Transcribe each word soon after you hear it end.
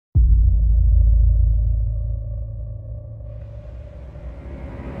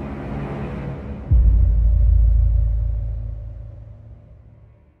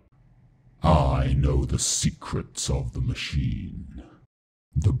the secrets of the machine.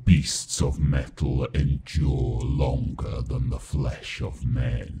 The beasts of metal endure longer than the flesh of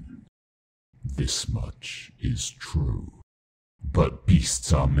men. This much is true. But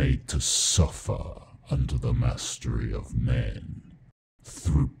beasts are made to suffer under the mastery of men.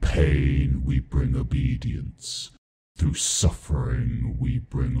 Through pain we bring obedience. Through suffering we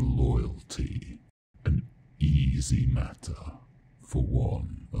bring loyalty. An easy matter for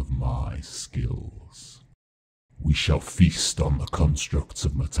one of my skills. We shall feast on the constructs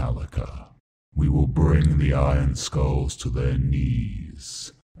of Metallica. We will bring the iron skulls to their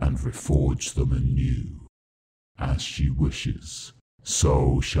knees and reforge them anew. As she wishes,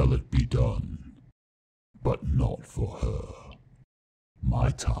 so shall it be done. But not for her.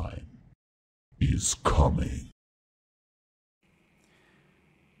 My time is coming.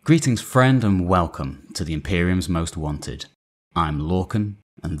 Greetings, friend, and welcome to the Imperium's Most Wanted. I'm Lorcan,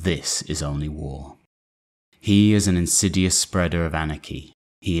 and this is OnlyWar. He is an insidious spreader of anarchy.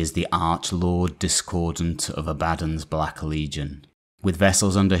 He is the Archlord Discordant of Abaddon's Black Legion. With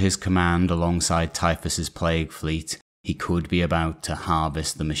vessels under his command alongside Typhus's plague fleet, he could be about to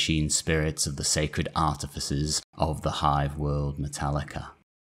harvest the machine spirits of the sacred artificers of the hive world Metallica.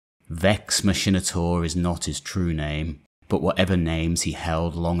 VEX MACHINATOR is not his true name, but whatever names he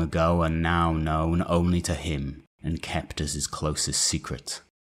held long ago are now known only to him and kept as his closest secret.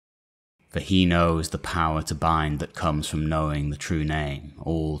 For he knows the power to bind that comes from knowing the true name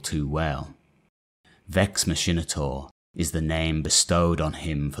all too well. VEX MACHINATOR is the name bestowed on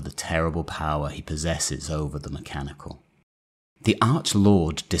him for the terrible power he possesses over the mechanical. The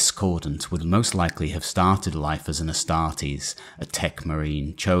Archlord Discordant would most likely have started life as an Astartes, a tech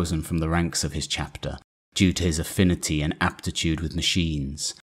marine chosen from the ranks of his chapter, due to his affinity and aptitude with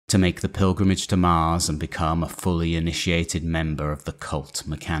machines, to make the pilgrimage to Mars and become a fully initiated member of the cult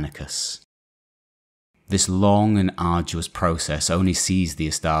Mechanicus. This long and arduous process only sees the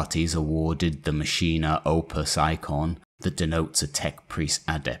Astartes awarded the Machina Opus icon that denotes a tech priest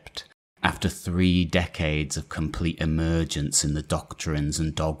adept, after 3 decades of complete emergence in the doctrines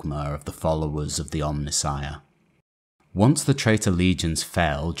and dogma of the followers of the Omnissiah. Once the traitor legions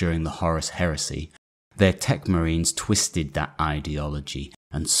fell during the Horus Heresy, their tech marines twisted that ideology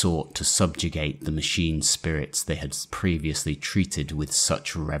and sought to subjugate the machine spirits they had previously treated with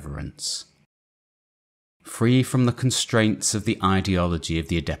such reverence. Free from the constraints of the ideology of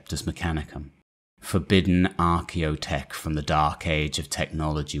the Adeptus Mechanicum, forbidden archaeotech from the dark age of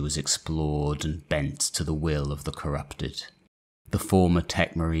technology was explored and bent to the will of the corrupted, the former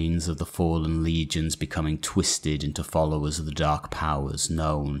tech marines of the fallen legions becoming twisted into followers of the dark powers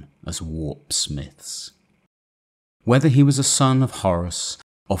known as warp smiths. Whether he was a son of Horus,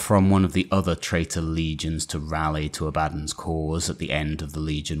 or from one of the other traitor legions to rally to Abaddon's cause at the end of the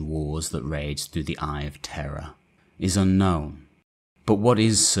Legion Wars that raged through the Eye of Terror, is unknown. But what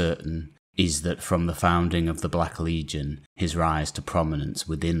is certain is that from the founding of the Black Legion, his rise to prominence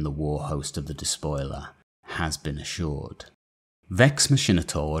within the war host of the Despoiler has been assured. VEX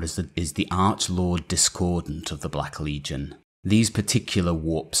MACHINATOR is the Archlord Discordant of the Black Legion. These particular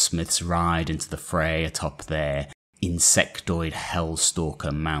warp smiths ride into the fray atop their insectoid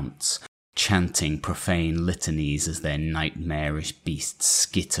hellstalker mounts, chanting profane litanies as their nightmarish beasts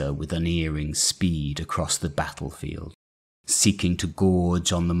skitter with unerring speed across the battlefield, seeking to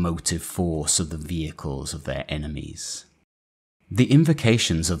gorge on the motive force of the vehicles of their enemies. The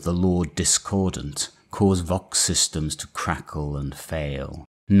invocations of the Lord Discordant cause Vox systems to crackle and fail,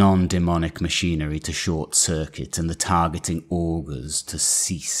 non-demonic machinery to short-circuit, and the targeting augers to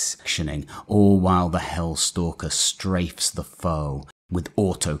cease actioning, all while the Hellstalker strafes the foe with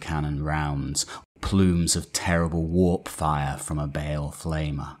autocannon rounds, plumes of terrible warp fire from a Baal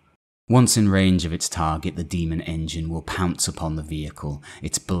flamer. Once in range of its target, the demon engine will pounce upon the vehicle,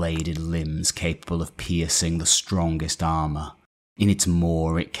 its bladed limbs capable of piercing the strongest armour. In its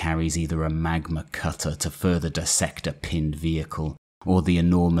maw it carries either a magma cutter to further dissect a pinned vehicle, or the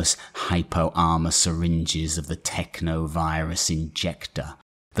enormous hypo-armor syringes of the techno-virus injector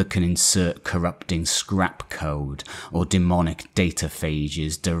that can insert corrupting scrap code or demonic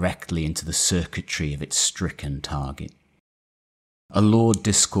dataphages directly into the circuitry of its stricken target. A Lord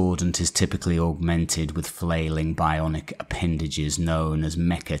Discordant is typically augmented with flailing bionic appendages known as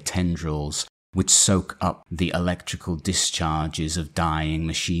mecha tendrils, which soak up the electrical discharges of dying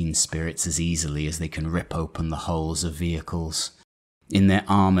machine spirits as easily as they can rip open the hulls of vehicles. In their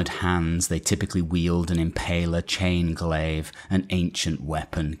armoured hands they typically wield an impaler chain glaive, an ancient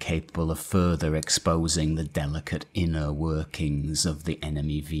weapon capable of further exposing the delicate inner workings of the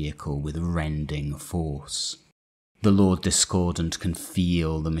enemy vehicle with rending force. The Lord Discordant can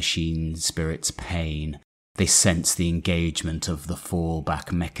feel the machine spirit's pain. They sense the engagement of the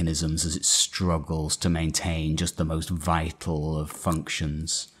fallback mechanisms as it struggles to maintain just the most vital of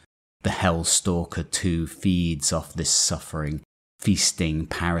functions. The Hellstalker too feeds off this suffering, feasting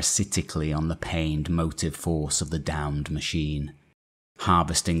parasitically on the pained motive force of the downed machine,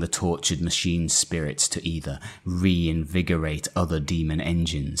 harvesting the tortured machine spirits to either reinvigorate other demon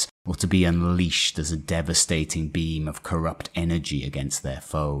engines or to be unleashed as a devastating beam of corrupt energy against their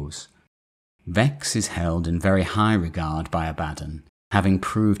foes. Vex is held in very high regard by Abaddon, having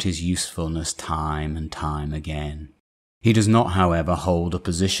proved his usefulness time and time again. He does not, however, hold a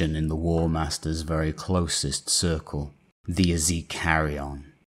position in the War Master's very closest circle, the Azikarion.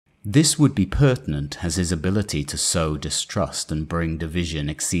 This would be pertinent, as his ability to sow distrust and bring division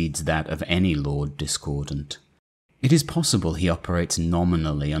exceeds that of any Lord Discordant. It is possible he operates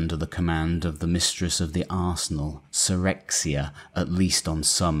nominally under the command of the Mistress of the Arsenal, Serexia, at least on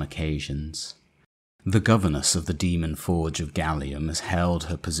some occasions. The governess of the Demon Forge of Gallium has held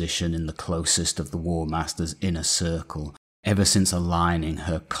her position in the closest of the War Master's inner circle, ever since aligning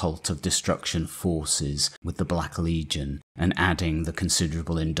her cult of destruction forces with the Black Legion and adding the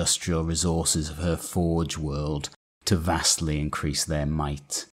considerable industrial resources of her forge world to vastly increase their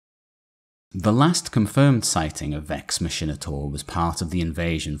might. The last confirmed sighting of VEX MACHINATOR was part of the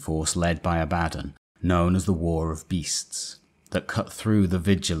invasion force led by Abaddon, known as the War of Beasts, that cut through the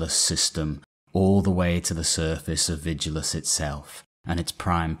Vigilus system all the way to the surface of Vigilus itself, and its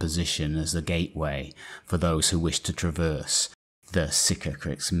prime position as the gateway for those who wish to traverse the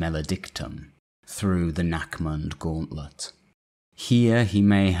Cicatrix Maledictum through the Nakmund Gauntlet. Here he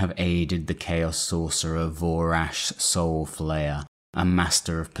may have aided the Chaos Sorcerer Vorash Soulflayer, a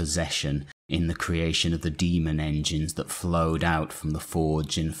master of possession, in the creation of the demon engines that flowed out from the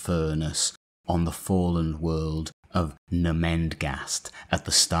forge in Furnus on the fallen world of Namendgast at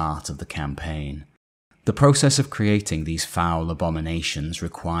the start of the campaign. The process of creating these foul abominations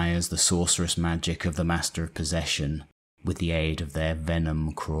requires the sorcerous magic of the Master of Possession, with the aid of their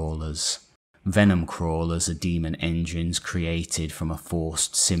venom crawlers. Venom crawlers are demon engines created from a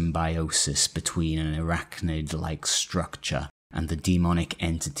forced symbiosis between an arachnid-like structure and the demonic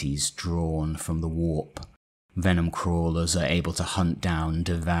entities drawn from the warp. Venom crawlers are able to hunt down and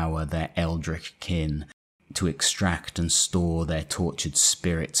devour their eldritch kin, to extract and store their tortured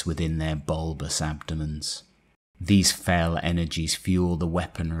spirits within their bulbous abdomens. These fell energies fuel the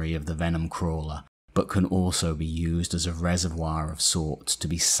weaponry of the venom crawler, but can also be used as a reservoir of sorts to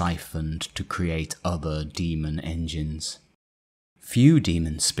be siphoned to create other demon engines. Few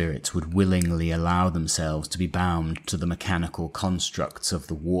demon spirits would willingly allow themselves to be bound to the mechanical constructs of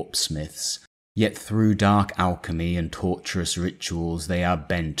the warpsmiths, yet through dark alchemy and torturous rituals they are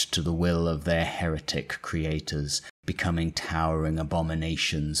bent to the will of their heretic creators, becoming towering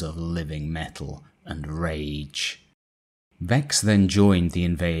abominations of living metal and rage. Vex then joined the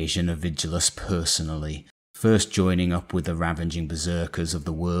invasion of Vigilus personally, first joining up with the ravaging berserkers of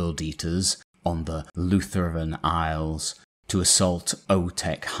the World Eaters on the Lutheran Isles to assault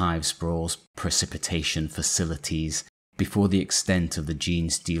Otek Hivesprawl's precipitation facilities, before the extent of the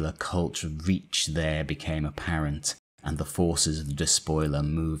Genestealer cult reach there became apparent, and the forces of the Despoiler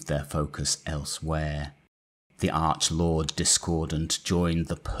moved their focus elsewhere. The Archlord Discordant joined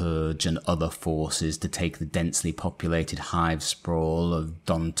the Purge and other forces to take the densely populated Hivesprawl of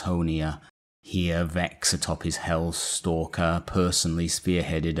Dontonia. Here Vex, atop his Hellstalker, personally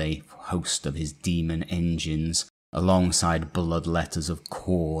spearheaded a host of his demon engines, alongside bloodletters of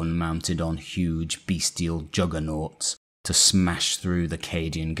Khorne mounted on huge bestial juggernauts, to smash through the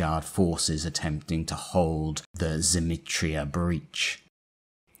Cadian Guard forces attempting to hold the Zimitria breach.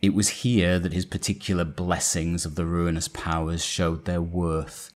 It was here that his particular blessings of the ruinous powers showed their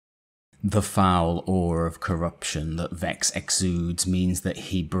worth. The foul aura of corruption that Vex exudes means that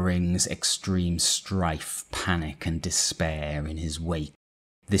he brings extreme strife, panic, and despair in his wake.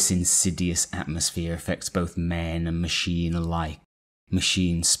 This insidious atmosphere affects both man and machine alike.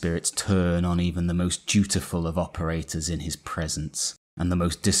 Machine spirits turn on even the most dutiful of operators in his presence, and the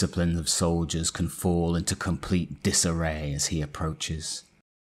most disciplined of soldiers can fall into complete disarray as he approaches.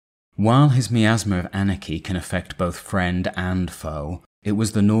 While his miasma of anarchy can affect both friend and foe, it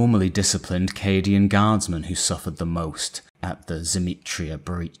was the normally disciplined Cadian guardsmen who suffered the most at the Zimitria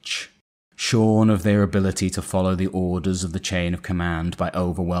breach. Shorn of their ability to follow the orders of the chain of command by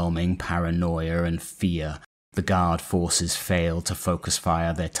overwhelming paranoia and fear, the guard forces failed to focus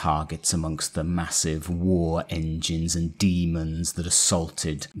fire their targets amongst the massive war engines and demons that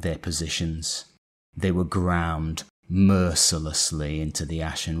assaulted their positions. They were ground mercilessly into the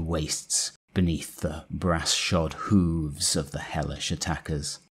ashen wastes, beneath the brass-shod hooves of the hellish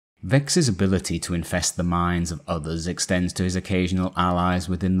attackers. Vex's ability to infest the minds of others extends to his occasional allies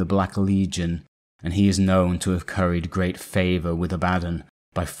within the Black Legion, and he is known to have curried great favour with Abaddon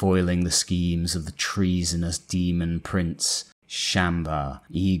by foiling the schemes of the treasonous demon prince Shamba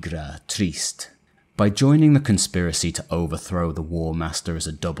Igra Trist. By joining the conspiracy to overthrow the War Master as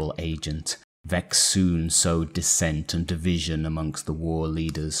a double agent, Vex soon sowed dissent and division amongst the war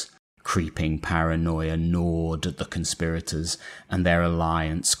leaders. Creeping paranoia gnawed at the conspirators, and their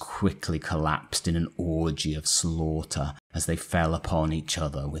alliance quickly collapsed in an orgy of slaughter as they fell upon each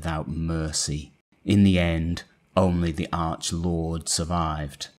other without mercy. In the end, only the Archlord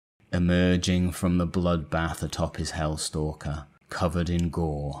survived, emerging from the bloodbath atop his Hellstalker, covered in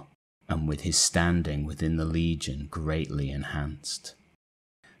gore, and with his standing within the Legion greatly enhanced.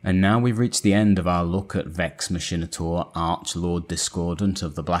 And now we've reached the end of our look at Vex Machinator, Archlord Discordant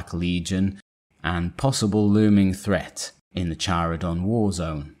of the Black Legion, and possible looming threat in the Charadon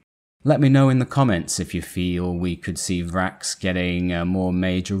Warzone. Let me know in the comments if you feel we could see Vrax getting a more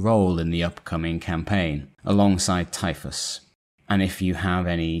major role in the upcoming campaign, alongside Typhus, and if you have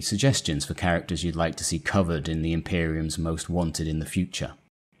any suggestions for characters you'd like to see covered in the Imperium's Most Wanted in the future.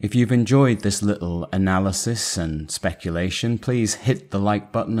 If you've enjoyed this little analysis and speculation, please hit the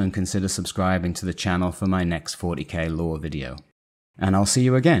like button and consider subscribing to the channel for my next 40k lore video. And I'll see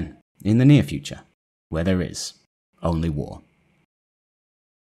you again in the near future, where there is only war.